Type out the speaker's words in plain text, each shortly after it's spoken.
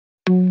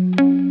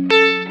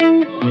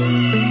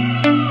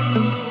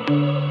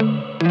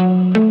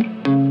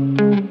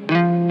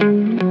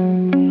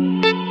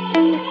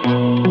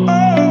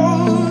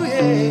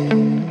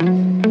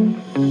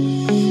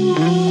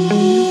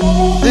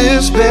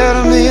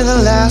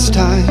last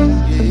time.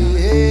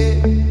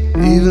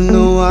 Even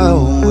though I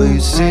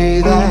always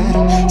say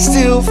that,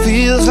 still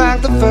feels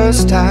like the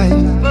first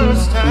time.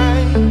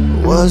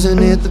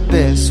 Wasn't it the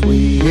best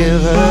we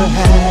ever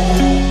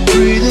had?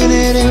 Breathing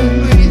it in,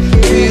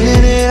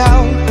 feeling it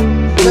out,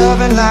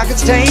 loving like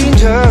it's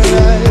dangerous.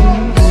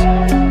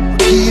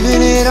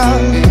 Keeping it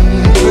up,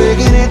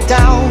 breaking it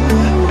down,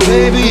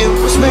 baby,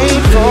 it was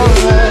made for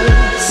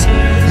us.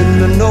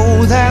 And I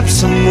know that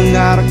someone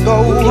gotta go.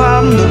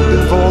 I'm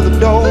looking for the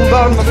door,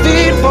 but my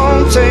feet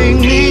won't take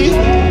me.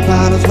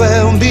 Might as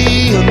well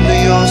be under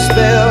your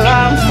spell.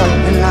 I'm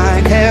fighting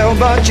like hell,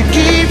 but you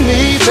keep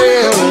me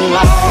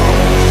paralyzed.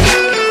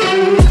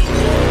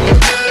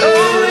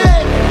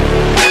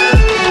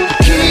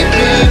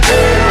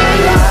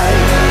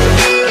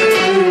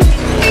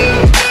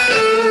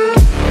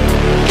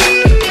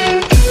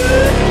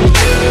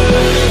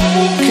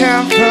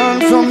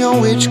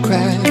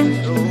 Witchcraft,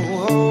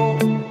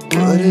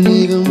 wouldn't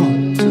even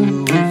want to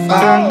if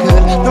I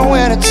could.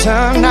 Nowhere to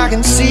turn, I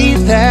can see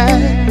that.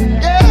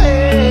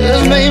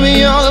 Cause maybe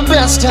you're the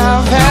best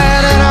I've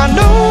had, and I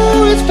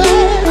know it's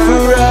bad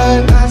for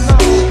us,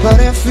 but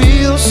it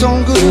feels so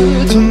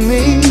good to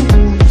me.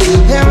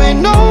 There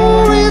ain't no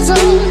reason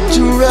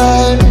to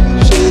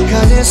rush,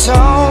 cause it's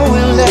all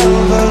we'll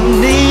ever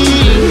need.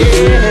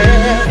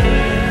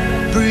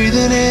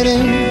 Breathing it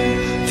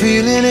in,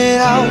 feeling it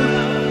out,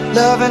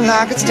 loving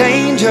like it's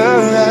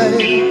dangerous.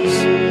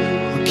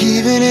 We're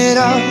keeping it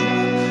up,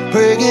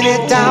 breaking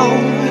it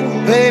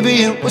down,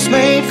 baby, it was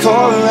made for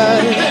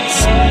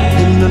us.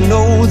 And I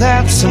know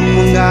that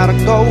someone gotta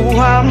go.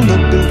 I'm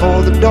looking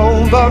for the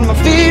door, but my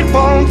feet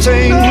won't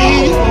take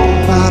me.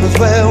 Might as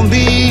well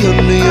be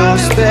under your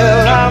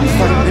spell. I'm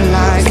fighting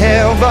like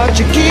hell, but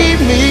you keep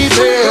me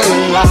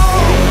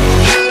paralyzed.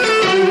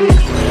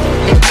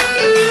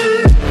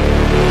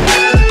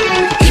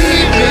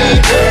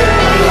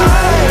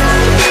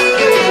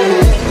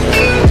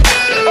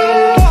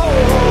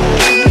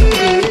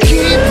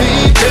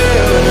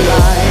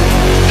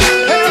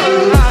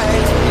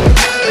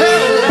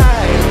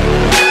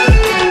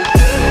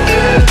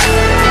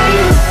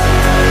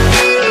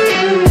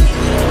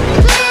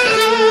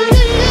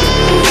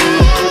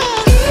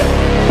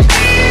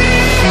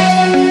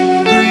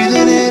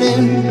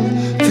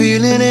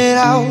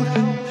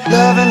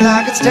 Loving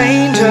like it's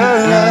dangerous.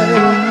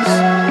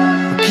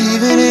 We're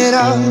keeping it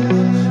up,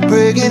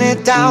 breaking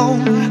it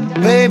down,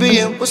 baby,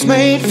 it was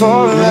made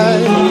for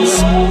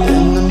us.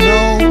 And I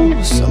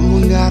know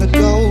someone gotta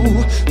go,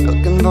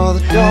 looking for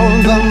the door,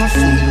 but my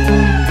feet won't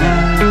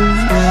move.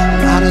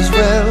 Might as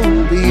well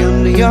be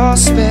under your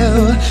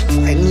spell,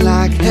 fighting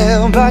like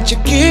hell, but you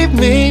keep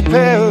me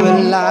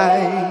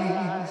paralyzed.